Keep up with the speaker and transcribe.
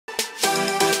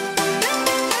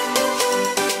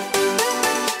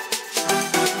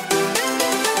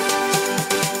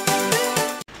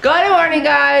morning,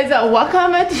 guys.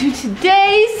 Welcome to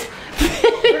today's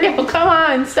video. Come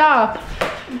on, stop.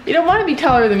 You don't want to be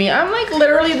taller than me. I'm like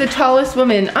literally the tallest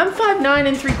woman. I'm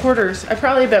 5'9" ¾ I'm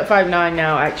probably about 5'9"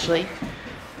 now, actually.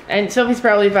 And Sophie's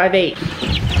probably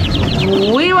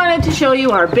 5'8". We wanted to show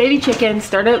you our baby chickens.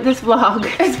 Start out this vlog.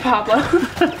 It's Pablo.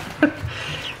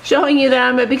 Showing you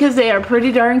them because they are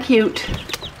pretty darn cute.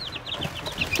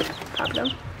 Pablo.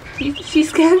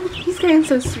 He's getting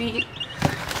so sweet.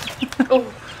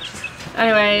 Oh.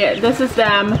 Anyway, this is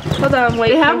them. Hold on,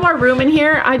 wait. They have more room in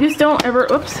here. I just don't ever,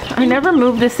 oops, I never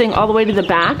move this thing all the way to the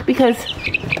back because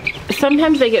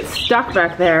sometimes they get stuck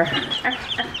back there.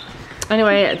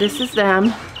 Anyway, this is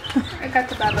them. I got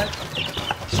the Baba.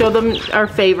 Show them our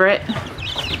favorite.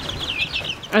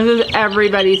 This is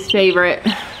everybody's favorite.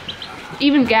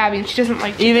 Even Gabby, she doesn't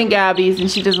like chickens. Even Gabby's, and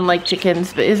she doesn't like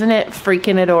chickens, but isn't it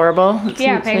freaking adorable? Let's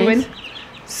yeah, penguin.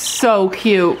 So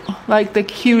cute. Like the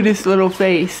cutest little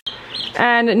face.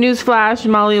 And newsflash,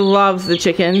 Molly loves the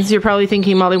chickens. You're probably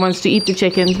thinking Molly wants to eat the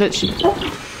chickens, but she...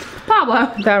 Pablo.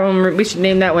 That one, we should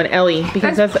name that one Ellie,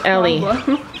 because that's Ellie.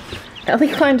 Ellie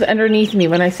climbs underneath me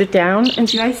when I sit down, and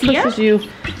she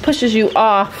pushes you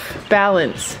off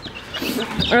balance.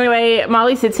 Anyway,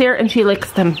 Molly sits here and she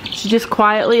licks them. She just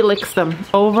quietly licks them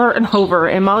over and over,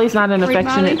 and Molly's not an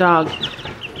affectionate dog.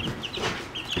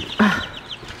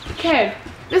 Okay,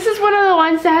 this is one of the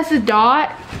ones that has a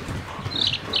dot.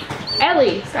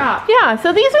 Ellie, stop. Yeah,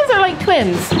 so these ones are like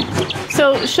twins.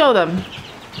 So show them.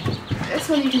 This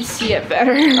one you can see it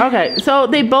better. Okay, so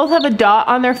they both have a dot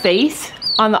on their face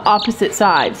on the opposite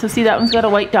side. So see, that one's got a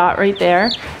white dot right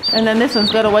there, and then this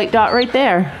one's got a white dot right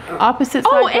there. Opposite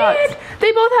side dots. And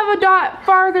they both have a dot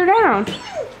farther down.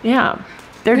 Yeah,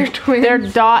 they're twins. They're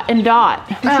dot and dot.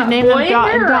 We should name them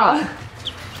dot and dot.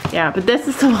 Yeah, but this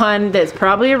is the one that's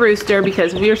probably a rooster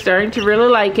because we are starting to really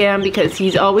like him because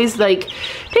he's always like,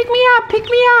 pick me up, pick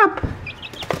me up.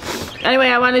 Anyway,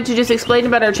 I wanted to just explain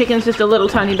about our chickens just a little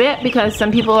tiny bit because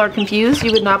some people are confused.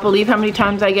 You would not believe how many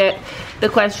times I get the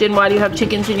question, why do you have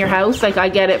chickens in your house? Like, I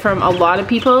get it from a lot of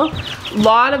people. A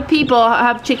lot of people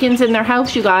have chickens in their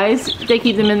house, you guys. They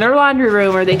keep them in their laundry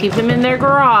room, or they keep them in their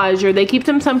garage, or they keep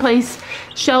them someplace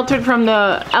sheltered from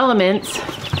the elements.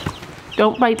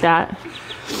 Don't bite that.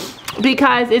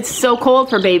 Because it's so cold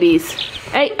for babies.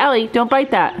 Hey, Ellie, don't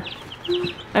bite that.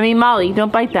 I mean, Molly,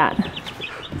 don't bite that.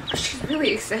 She's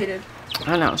really excited.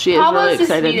 I know, she is really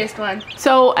excited. The sweetest one.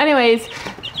 So anyways,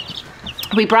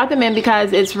 we brought them in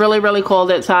because it's really, really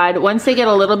cold outside. Once they get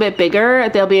a little bit bigger,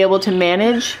 they'll be able to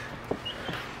manage.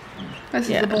 This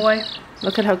is the boy.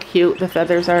 Look at how cute the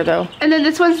feathers are, though. And then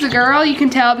this one's the girl. You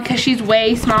can tell because she's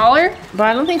way smaller. But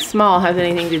I don't think small has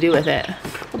anything to do with it.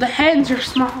 Well, the hens are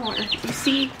smaller. You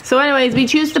see? So anyways, we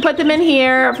choose to put them in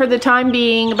here for the time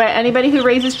being. But anybody who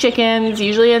raises chickens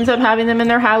usually ends up having them in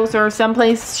their house or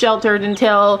someplace sheltered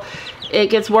until it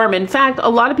gets warm. In fact, a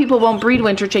lot of people won't breed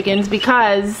winter chickens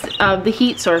because of the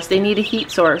heat source. They need a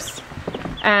heat source.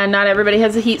 And not everybody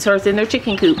has a heat source in their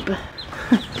chicken coop.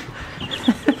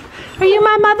 Are You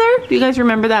My Mother? Do you guys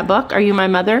remember that book? Are You My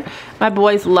Mother? My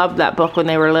boys loved that book when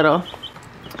they were little.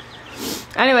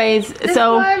 Anyways, this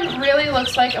one really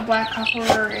looks like a black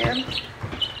Cockaloran.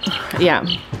 Yeah,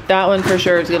 that one for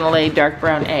sure is gonna lay dark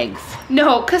brown eggs.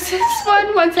 No, because this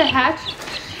one, once it hatched,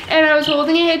 and I was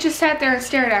holding it, it just sat there and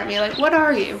stared at me like, what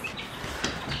are you?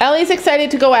 Ellie's excited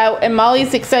to go out, and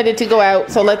Molly's excited to go out,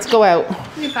 so let's go out.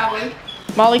 You probably.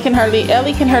 Ellie can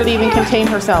hardly even contain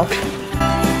herself.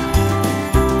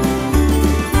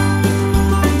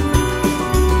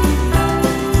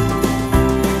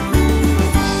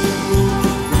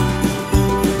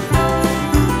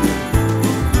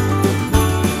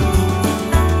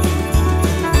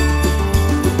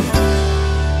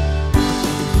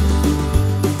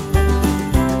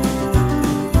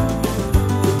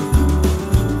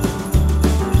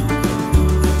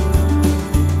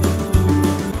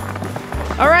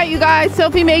 Alright, you guys,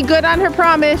 Sophie made good on her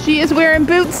promise. She is wearing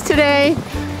boots today.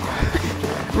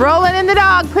 Rolling in the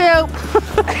dog poop.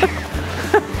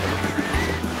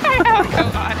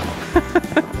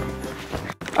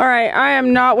 Alright, I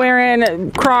am not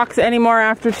wearing Crocs anymore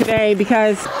after today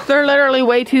because they're literally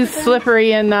way too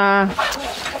slippery in the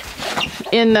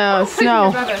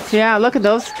snow. Yeah, look at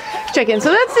those chickens.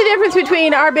 So that's the difference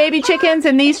between our baby chickens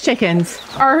and these chickens.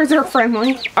 Ours are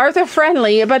friendly. Ours are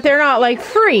friendly, but they're not like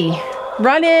free.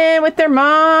 Run in with their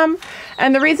mom.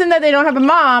 And the reason that they don't have a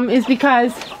mom is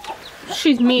because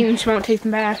she's mean and she won't take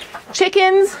them back.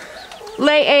 Chickens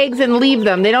lay eggs and leave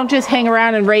them. They don't just hang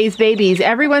around and raise babies.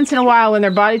 Every once in a while when their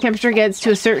body temperature gets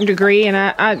to a certain degree, and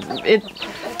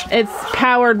it's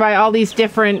powered by all these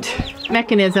different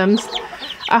mechanisms,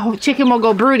 a chicken will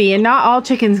go broody, and not all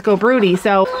chickens go broody.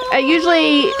 So it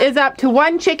usually is up to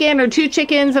 1 chicken or 2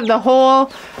 chickens of the whole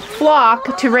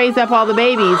flock to raise up all the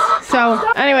babies. So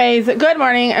anyways, good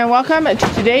morning and welcome to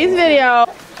today's video.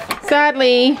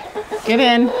 Sadly, get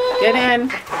in.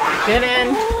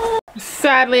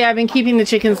 Sadly, I've been keeping the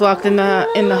chickens locked in the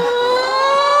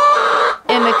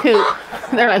coop.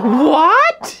 They're like,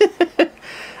 what?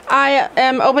 I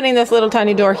am opening this little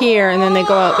tiny door here, and then they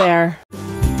go out there.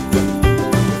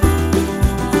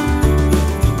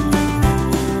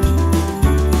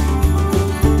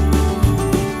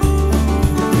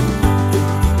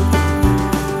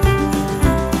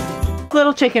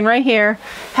 Little chicken right here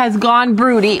has gone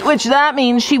broody, which that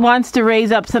means she wants to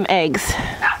raise up some eggs.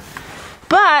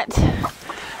 But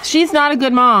she's not a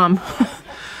good mom.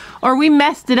 Or we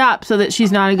messed it up so that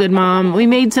she's not a good mom. We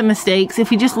made some mistakes.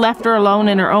 If you just left her alone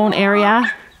in her own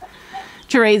area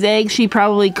to raise eggs, she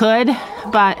probably could.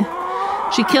 But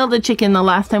she killed a chicken the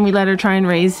last time we let her try and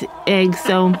raise eggs,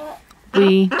 so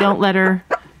we don't let her.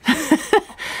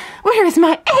 Where is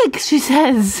my egg? She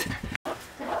says.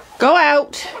 Go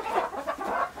out.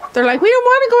 They're like, we don't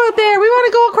want to go out there. We want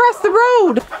to go across the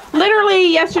road.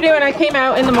 Literally yesterday when I came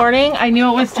out in the morning, I knew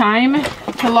it was time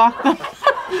to lock them.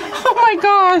 Oh my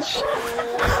gosh.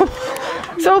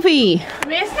 Sophie. I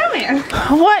made a snowman.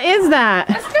 What is that?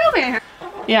 A snowman.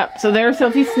 Yep, so there's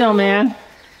Sophie's snowman.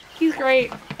 He's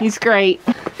great. He's great.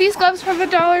 These gloves from the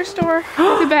dollar store.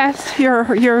 The best.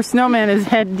 Your snowman is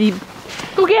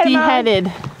Go get him, deheaded.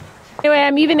 Anyway,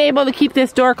 I'm even able to keep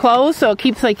this door closed so it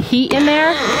keeps like heat in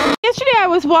there. Yesterday I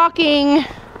was walking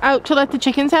out to let the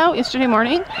chickens out yesterday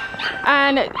morning,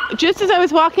 and just as I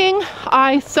was walking,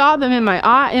 I saw them in my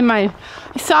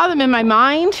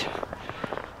mind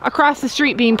across the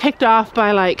street being picked off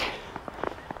by like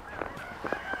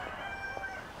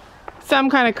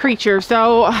some kind of creature.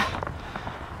 So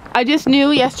I just knew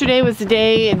yesterday was the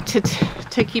day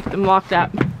to keep them locked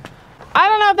up. I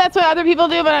don't know if that's what other people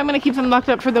do, but I'm going to keep them locked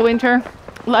up for the winter.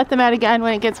 Let them out again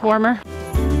when it gets warmer.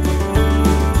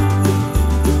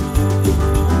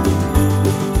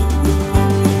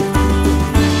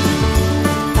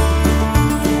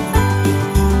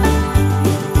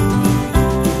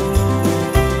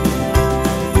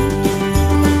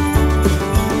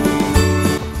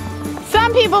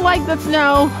 Some people like the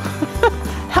snow.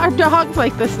 Our dogs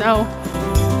like the snow.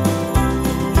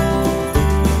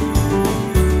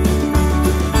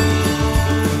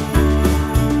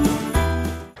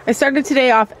 I started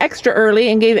today off extra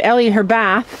early and gave Ellie her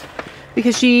bath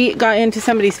because she got into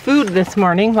somebody's food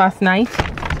last night.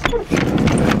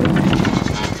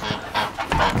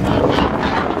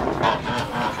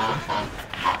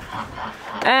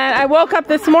 And I woke up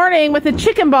this morning with a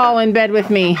chicken ball in bed with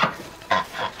me.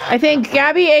 I think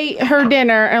Gabby ate her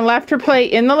dinner and left her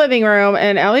plate in the living room,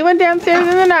 and Ellie went downstairs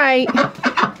in the night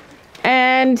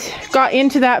and got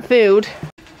into that food.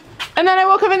 And then I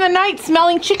woke up in the night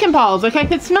smelling chicken balls. Like I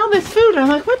could smell this food. I'm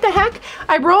like, what the heck?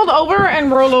 I rolled over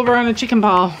on a chicken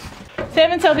ball.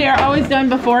 Sam and Sophie are always done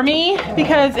before me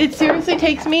because it seriously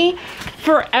takes me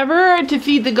forever to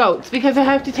feed the goats because I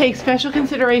have to take special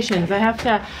considerations. I have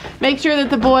to make sure that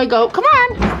the boy goat, come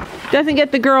on, doesn't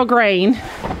get the girl grain.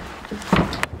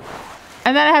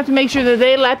 And then I have to make sure that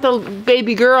they let the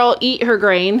baby girl eat her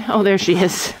grain. Oh, there she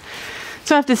is.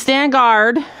 So I have to stand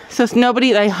guard. So it's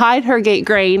nobody, I hide her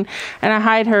grain and I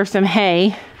hide her some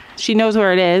hay. She knows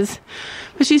where it is,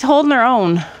 but she's holding her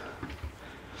own.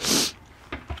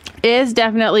 It is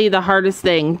definitely the hardest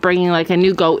thing, bringing like a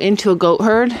new goat into a goat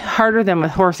herd. Harder than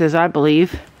with horses, I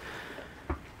believe.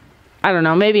 I don't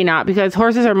know, maybe not, because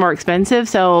horses are more expensive,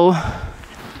 so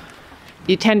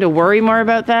you tend to worry more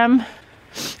about them.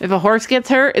 If a horse gets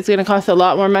hurt, it's going to cost a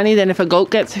lot more money than if a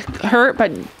goat gets hurt.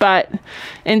 But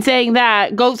in saying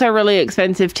that, goats are really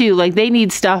expensive too. Like they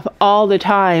need stuff all the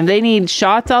time. They need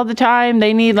shots all the time.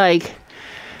 They need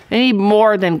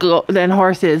more than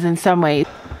horses in some ways.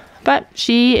 But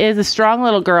she is a strong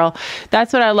little girl.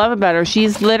 That's what I love about her.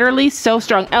 She's literally so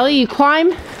strong. Ellie, you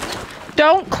climb?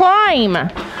 Don't climb.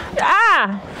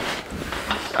 Ah!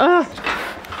 Ugh.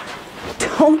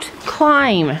 Don't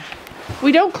climb.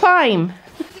 We don't climb.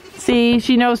 See,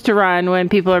 she knows to run when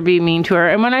people are being mean to her.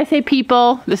 And when I say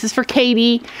people, this is for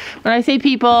Katie. When I say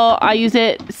people, I use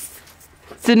it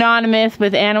synonymous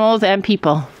with animals and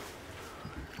people.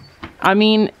 I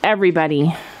mean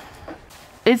everybody.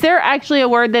 Is there actually a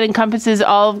word that encompasses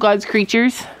all of God's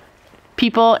creatures?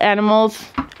 People, animals,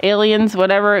 aliens,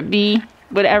 whatever it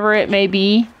may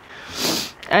be.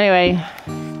 Anyway,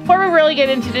 before we really get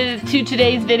into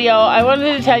today's video, I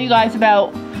wanted to tell you guys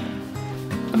about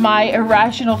my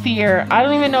irrational fear. I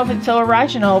don't even know if it's so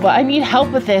irrational, but I need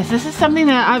help with this. This is something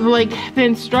that I've like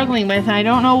been struggling with, and I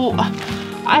don't know.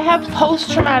 I have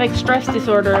post-traumatic stress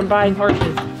disorder in buying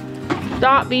horses.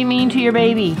 Stop being mean to your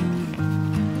baby.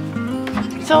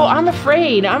 So I'm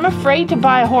afraid to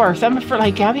buy a horse. I'm afraid,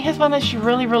 like Gabby has one that she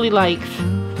really, really likes.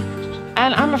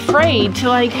 And I'm afraid to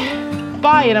like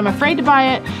buy it. I'm afraid to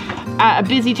buy it at a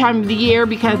busy time of the year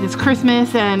because it's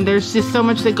Christmas and there's just so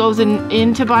much that goes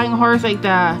into buying a horse, like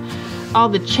all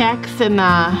the checks and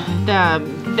the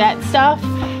vet stuff.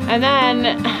 And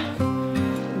then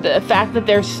the fact that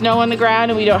there's snow on the ground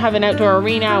and we don't have an outdoor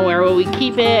arena, where will we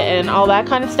keep it and all that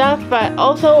kind of stuff. But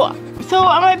also, so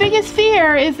my biggest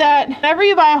fear is that whenever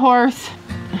you buy a horse,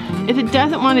 if it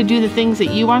doesn't want to do the things that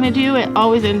you want to do, it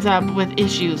always ends up with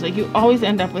issues. Like, you always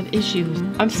end up with issues.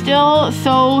 I'm still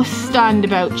so stunned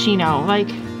about Chino. Like,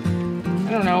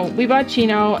 I don't know, we bought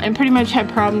Chino and pretty much had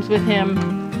problems with him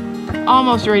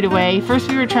almost right away. First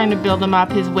we were trying to build him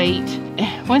up, his weight.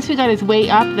 Once we got his weight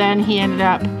up, then he ended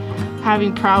up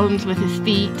having problems with his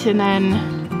feet, and then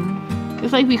it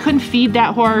was like we couldn't feed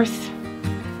that horse.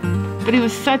 But he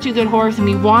was such a good horse and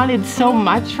we wanted so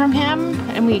much from him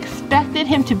and we expected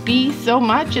him to be so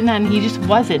much, and then he just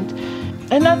wasn't.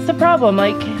 And that's the problem.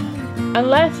 Like,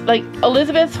 unless, like,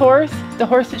 Elizabeth's horse, the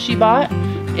horse that she bought,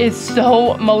 is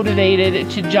so motivated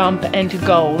to jump and to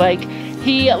go. Like,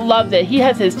 he loves it. He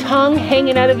has his tongue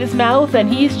hanging out of his mouth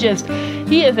and he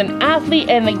is an athlete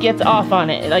and like gets off on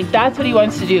it. Like, that's what he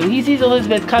wants to do. He sees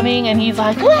Elizabeth coming and he's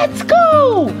like, let's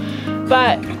go!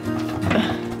 But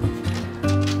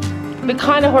the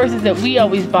kind of horses that we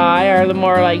always buy are the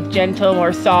more like gentle,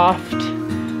 more soft,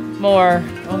 more,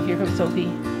 oh, here comes Sophie,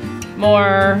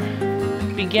 more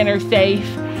beginner safe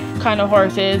kind of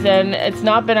horses, and it's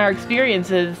not been our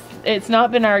experiences. It's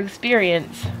not been our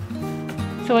experience.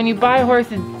 So when you buy a horse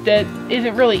that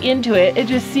isn't really into it, it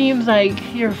just seems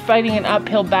like you're fighting an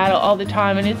uphill battle all the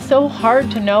time, and it's so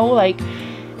hard to know, like,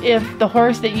 if the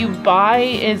horse that you buy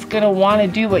is gonna want to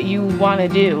do what you want to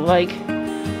do. Like,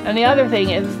 and the other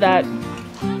thing is that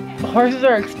horses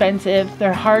are expensive,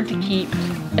 they're hard to keep,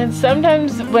 and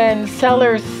sometimes when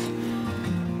sellers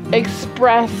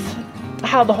express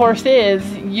how the horse is,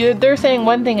 they're saying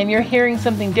one thing and you're hearing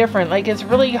something different. Like, it's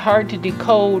really hard to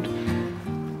decode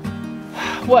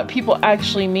what people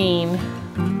actually mean.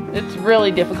 It's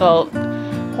really difficult.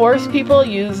 Horse people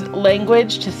use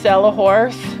language to sell a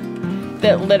horse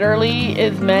that literally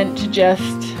is meant to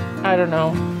just, I don't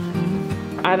know,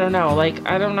 like,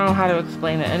 I don't know how to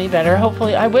explain it any better.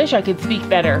 Hopefully, I wish I could speak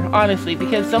better, honestly,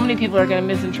 because so many people are going to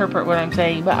misinterpret what I'm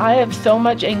saying. But I have so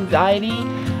much anxiety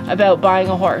about buying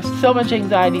a horse, so much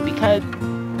anxiety, because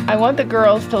I want the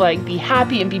girls to like be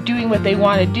happy and be doing what they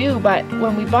want to do. But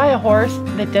when we buy a horse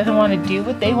that doesn't want to do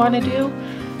what they want to do,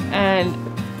 and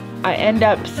I end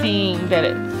up seeing that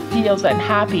it feels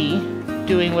unhappy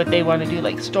doing what they want to do,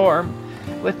 like Storm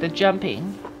with the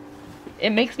jumping,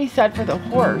 it makes me sad for the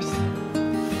horse.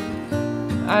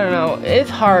 I don't know, it's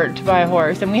hard to buy a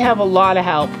horse, and we have a lot of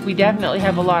help. We definitely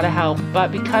have a lot of help,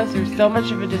 but because there's so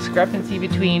much of a discrepancy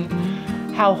between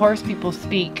how horse people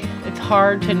speak, it's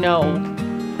hard to know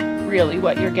really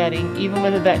what you're getting, even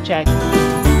with a vet check.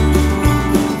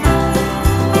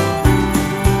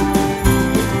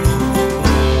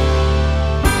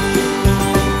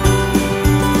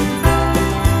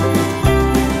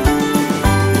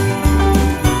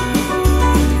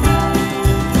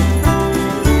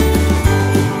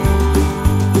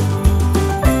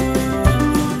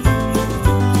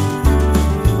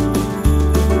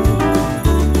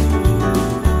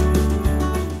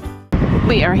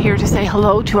 We are here to say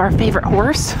hello to our favorite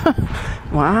horse.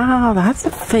 Wow, that's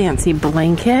a fancy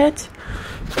blanket.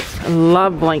 I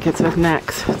love blankets with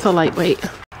necks. It's a lightweight.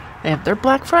 They have their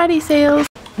Black Friday sales.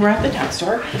 We're at the duck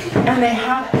store and they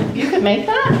have, you could make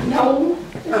that? No,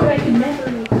 I could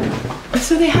never make that.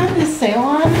 So they have this sale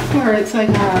on where it's like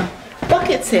a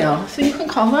bucket sale. So you can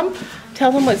call them,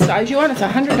 tell them what size you want. It's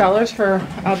 $100 for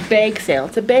a bag sale.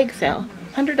 It's a bag sale,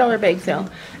 $100 bag sale.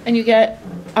 And you get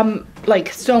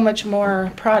like so much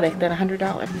more product than $100.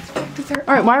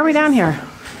 All right, why are we down here?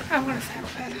 I want a saddle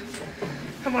pad.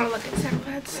 I want to look at saddle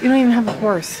pads. You don't even have a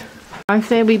horse. I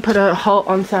say we put a halt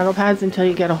on saddle pads until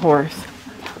you get a horse.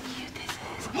 How cute this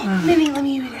is. Hey, Minnie, let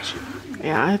me give you this.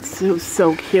 Yeah, it's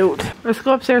so cute. Let's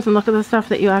go upstairs and look at the stuff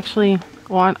that you actually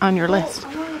want on your list.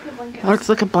 I want to look at blankets. Let's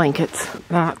look at blankets.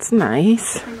 That's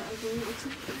nice.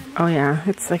 Oh yeah,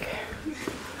 it's like,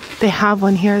 they have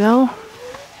one here though.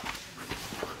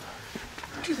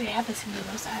 Do they have this in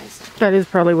Willow sized? That is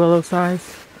probably Willow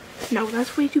size. No,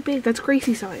 that's way too big. That's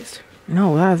Gracie sized.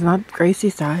 No, that is not Gracie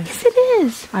size. Yes, it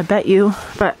is. I bet you,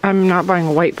 but I'm not buying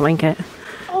a white blanket.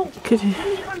 Could you? I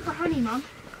need one for Honey, Mom.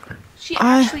 She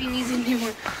actually needs a new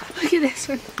one. Look at this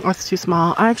one. That's too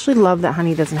small. I actually love that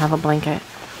Honey doesn't have a blanket.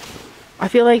 I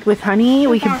feel like with Honey,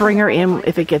 we can bring her in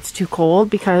if it gets too cold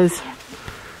because...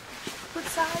 What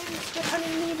size does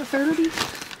Honey need? A 30?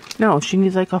 No, she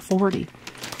needs like a 40.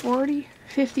 40?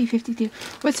 50, 52.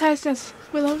 What size does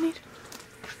Willow need?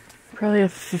 Probably a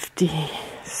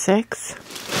 56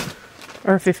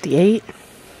 or 58.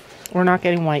 We're not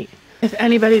getting white. If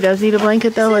anybody does need a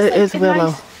blanket though, it is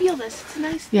Willow. Nice, feel this. It's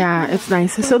nice. Yeah, it's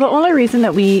nice. So the only reason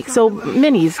that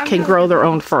minis can grow their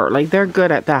own fur. Like they're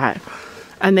good at that.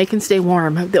 And they can stay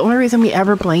warm. The only reason we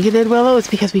ever blanketed Willow is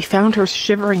because we found her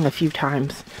shivering a few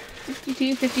times.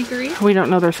 52, 53? We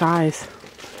don't know their size.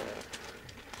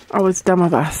 Oh, it's dumb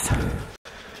of us.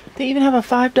 They even have a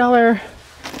 $5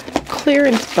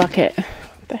 clearance bucket.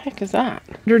 What the heck is that?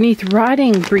 Underneath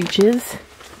riding breeches.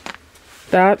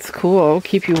 That's cool.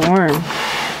 Keep you warm.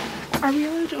 Are we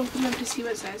allowed to open them to see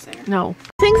what size they are? No.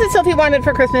 Things that Sophie wanted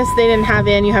for Christmas, they didn't have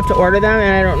in. You have to order them,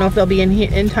 and I don't know if they'll be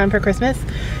in time for Christmas.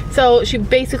 So she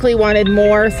basically wanted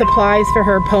more supplies for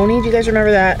her pony. Do you guys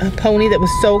remember that pony that was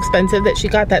so expensive that she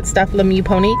got that stuffed Lemieux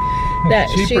pony? That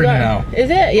it's cheaper she got, now. Is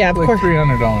it? Yeah, of like course.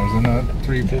 $300 and not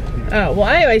 $350. Oh, well,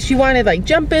 anyway, she wanted like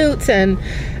jump boots and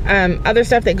other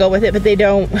stuff that go with it, but they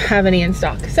don't have any in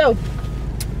stock. So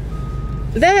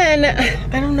then,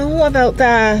 I don't know about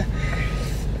the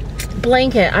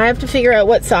blanket. I have to figure out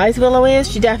what size Willow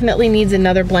is. She definitely needs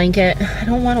another blanket. I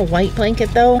don't want a white blanket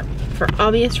though, for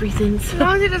obvious reasons. As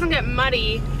long as it doesn't get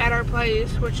muddy at our place,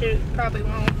 which it probably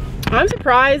won't. I'm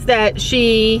surprised that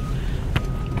she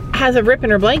has a rip in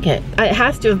her blanket. It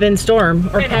has to have been Storm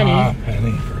or Penny.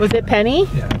 Penny. Was it Penny?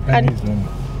 Yeah, Penny's been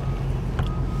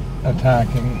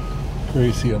attacking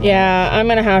Gracie a lot. Yeah, I'm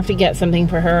gonna have to get something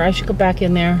for her. I should go back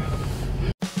in there.